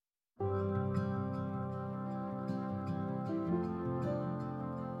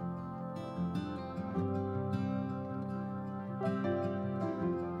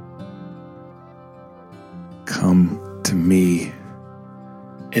Come to me,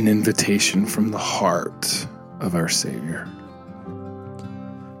 an invitation from the heart of our Savior.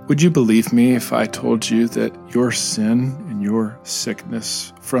 Would you believe me if I told you that your sin and your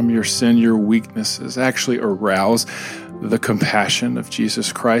sickness, from your sin, your weaknesses, actually arouse the compassion of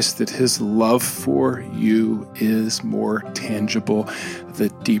Jesus Christ, that his love for you is more tangible the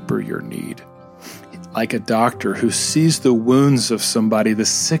deeper your need? Like a doctor who sees the wounds of somebody, the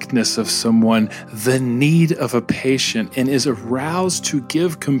sickness of someone, the need of a patient, and is aroused to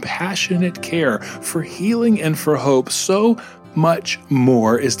give compassionate care for healing and for hope, so much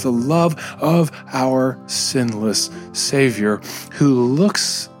more is the love of our sinless Savior, who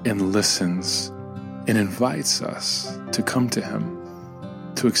looks and listens and invites us to come to him,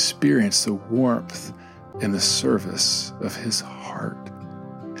 to experience the warmth and the service of his heart.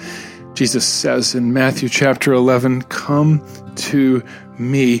 Jesus says in Matthew chapter 11, "Come to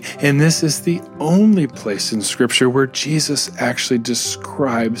me." And this is the only place in Scripture where Jesus actually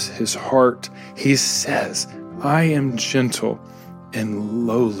describes his heart. He says, "I am gentle and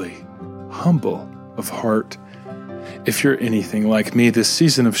lowly, humble of heart." If you're anything like me, this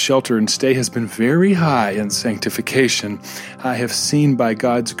season of shelter and stay has been very high in sanctification. I have seen by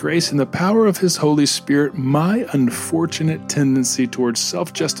God's grace and the power of his Holy Spirit my unfortunate tendency towards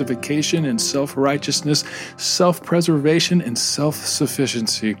self-justification and self-righteousness, self-preservation and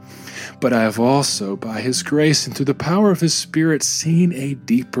self-sufficiency. But I have also, by his grace and through the power of his Spirit, seen a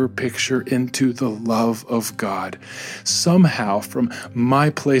deeper picture into the love of God. Somehow, from my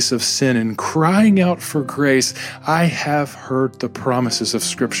place of sin and crying out for grace, I have heard the promises of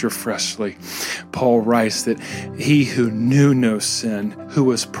Scripture freshly. Paul writes that he who knew no sin, who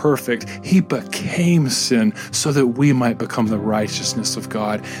was perfect, he became sin so that we might become the righteousness of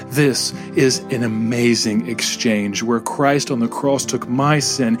God. This is an amazing exchange where Christ on the cross took my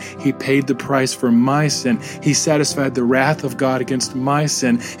sin. He paid the price for my sin. He satisfied the wrath of God against my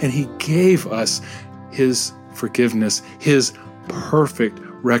sin, and he gave us his forgiveness, his perfect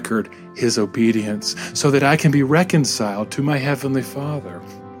record, his obedience, so that I can be reconciled to my heavenly Father.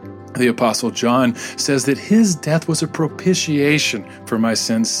 The Apostle John says that his death was a propitiation for my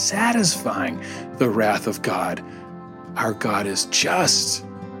sins, satisfying the wrath of God. Our God is just,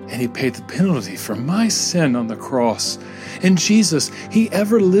 and he paid the penalty for my sin on the cross. And Jesus, he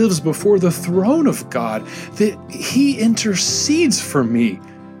ever lives before the throne of God, that he intercedes for me,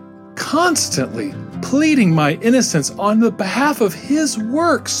 constantly pleading my innocence on the behalf of his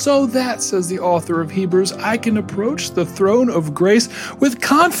work, so that, says the author of Hebrews, I can approach the throne of grace with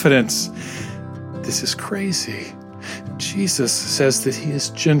confidence. This is crazy. Jesus says that he is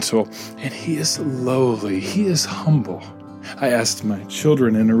gentle and he is lowly. He is humble. I asked my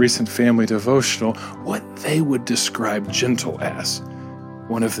children in a recent family devotional what they would describe gentle as.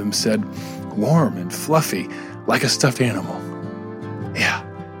 One of them said, warm and fluffy, like a stuffed animal. Yeah,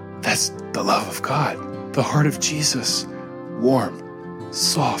 that's the love of God, the heart of Jesus. Warm,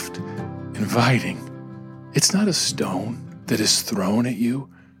 soft, inviting. It's not a stone that is thrown at you,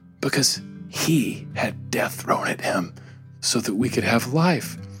 because he had death thrown at him so that we could have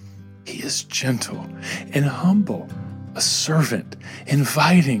life. He is gentle and humble, a servant,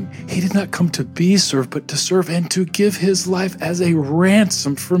 inviting. He did not come to be served, but to serve and to give his life as a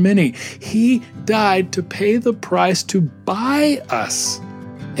ransom for many. He died to pay the price to buy us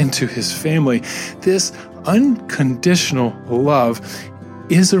into his family. This unconditional love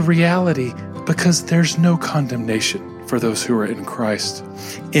is a reality because there's no condemnation for those who are in Christ.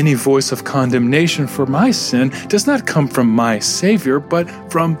 Any voice of condemnation for my sin does not come from my Savior, but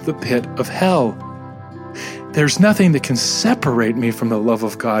from the pit of hell. There's nothing that can separate me from the love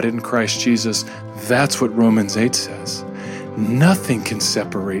of God in Christ Jesus. That's what Romans 8 says. Nothing can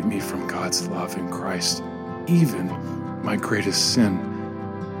separate me from God's love in Christ, even my greatest sin,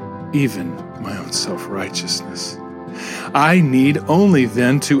 even my own self-righteousness. I need only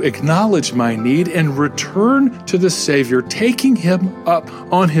then to acknowledge my need and return to the Savior, taking him up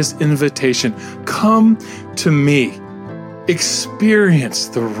on his invitation. Come to me. Experience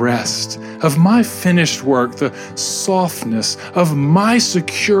the rest of my finished work, the softness of my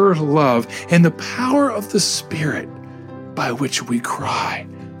secure love, and the power of the Spirit by which we cry,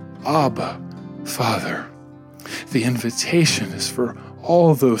 Abba, Father. The invitation is for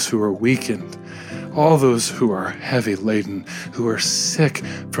all those who are weakened, all those who are heavy laden, who are sick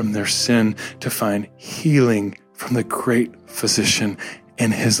from their sin, to find healing from the great physician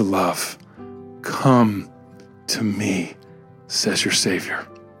and his love. Come to me, says your Savior.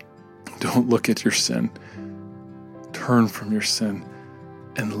 Don't look at your sin. Turn from your sin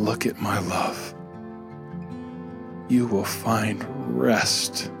and look at my love. You will find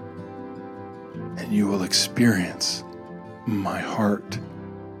rest and you will experience my heart.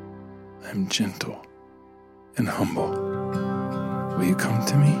 I'm gentle and humble. Will you come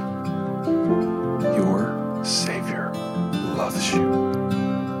to me? Your Savior loves you.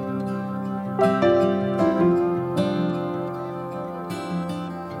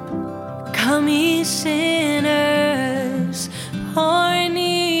 Come, ye sinners, poor,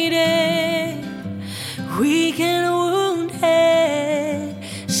 needed, weak and wounded,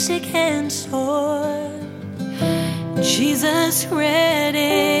 sick and sore. Jesus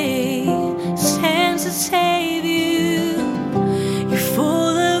ready stands to save you. You're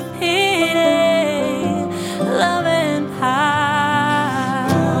full of pity, love and power.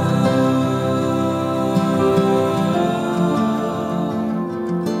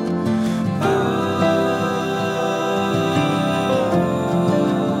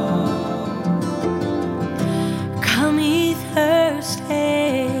 Come, ye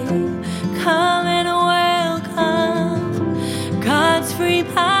thirsty, come and welcome God's free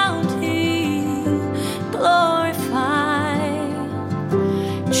bounty, glorify.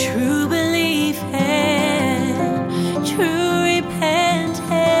 True belief and true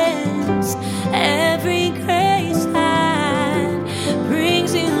repentance, every grace that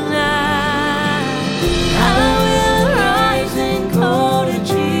brings you nigh. I will rise and go to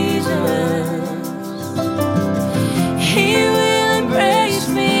Jesus. He will embrace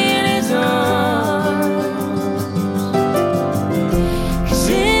me in his arms. 'Cause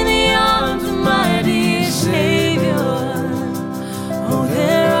in the arms of my dear Savior, oh,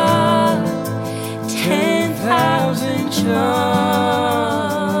 there are 10,000 charms.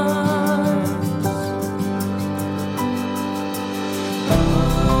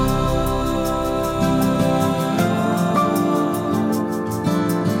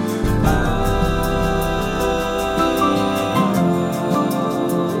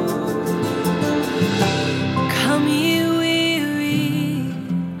 Come, ye weary,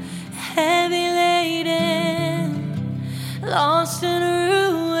 heavy laden, lost and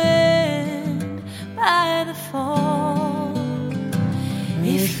ruined by the fall.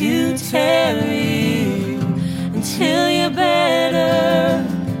 If you tarry until you're better,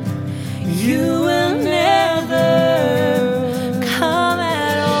 you will never come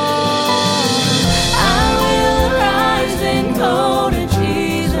at all. I will rise and go to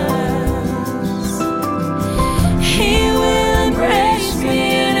Jesus. He will embrace me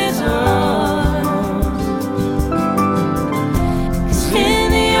in his arms. 'Cause in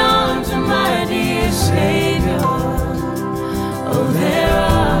the arms of my dear Savior, oh, there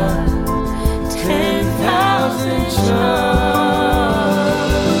are 10,000 charms.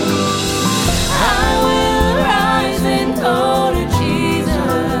 I will rise and go to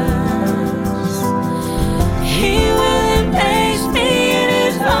Jesus. He will embrace me in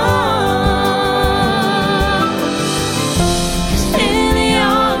his arms. 'Cause in the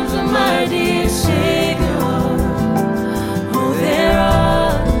arms of my dear Savior, oh, there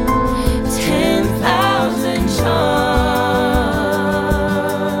are 10,000 charms.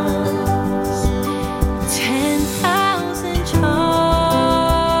 10,000 charms.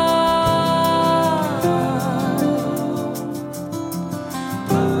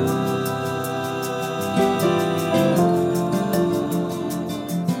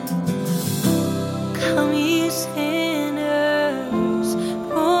 Come, ye sinners,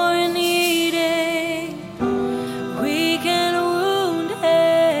 poor and needy, weak and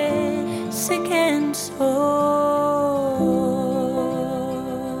wounded, sick and sore.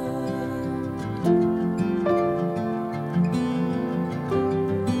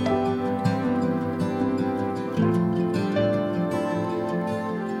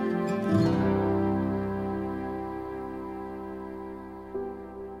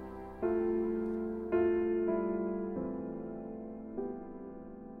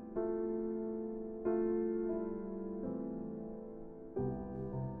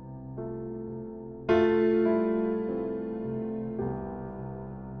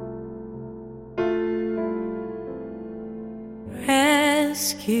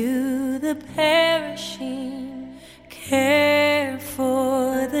 Rescue the perishing, care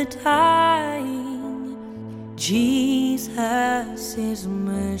for the dying. Jesus is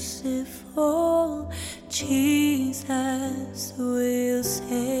merciful. Jesus will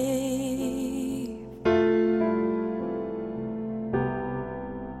save.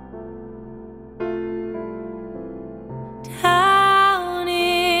 Down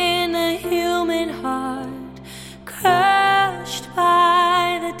in the human heart, crushed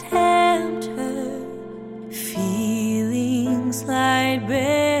by the tempter, feelings lie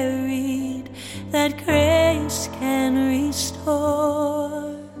buried that grace can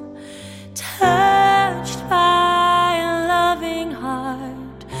restore. Touch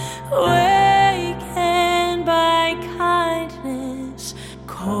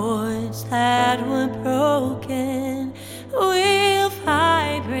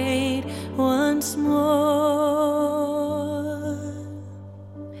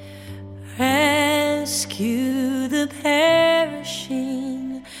rescue the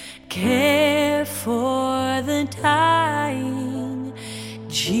perishing, care for the dying.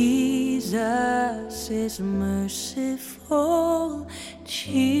 Jesus is merciful.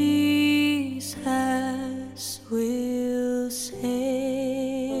 Jesus will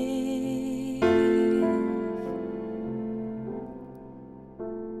save.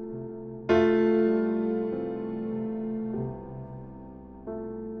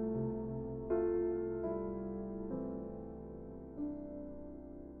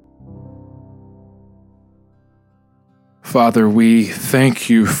 Father, we thank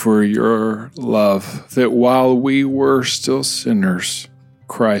you for your love, that while we were still sinners,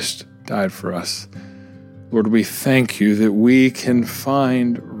 Christ died for us. Lord, we thank you that we can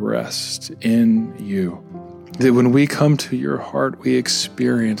find rest in you, that when we come to your heart, we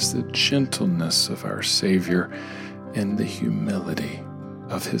experience the gentleness of our Savior and the humility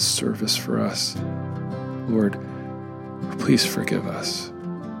of his service for us. Lord, please forgive us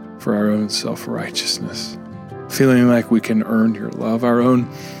for our own self-righteousness, feeling like we can earn your love, our own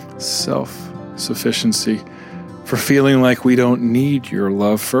self-sufficiency, for feeling like we don't need your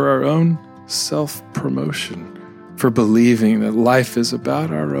love, for our own self-promotion, for believing that life is about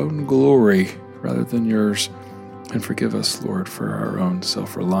our own glory rather than yours. And forgive us, Lord, for our own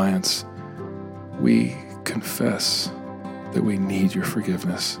self-reliance. We confess that we need your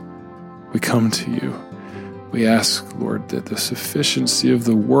forgiveness. We come to you. We ask, Lord, that the sufficiency of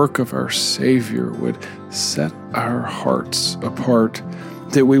the work of our Savior would set our hearts apart,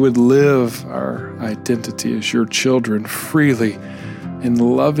 that we would live our identity as your children freely in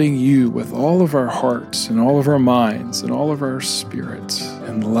loving you with all of our hearts and all of our minds and all of our spirits,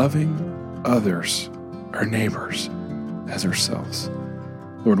 and loving others, our neighbors, as ourselves.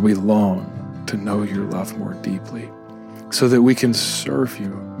 Lord, we long to know your love more deeply so that we can serve you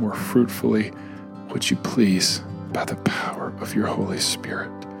more fruitfully. Would you please, by the power of your Holy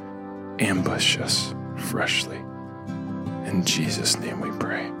Spirit, ambush us freshly. In Jesus' name we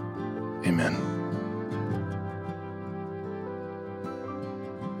pray. Amen.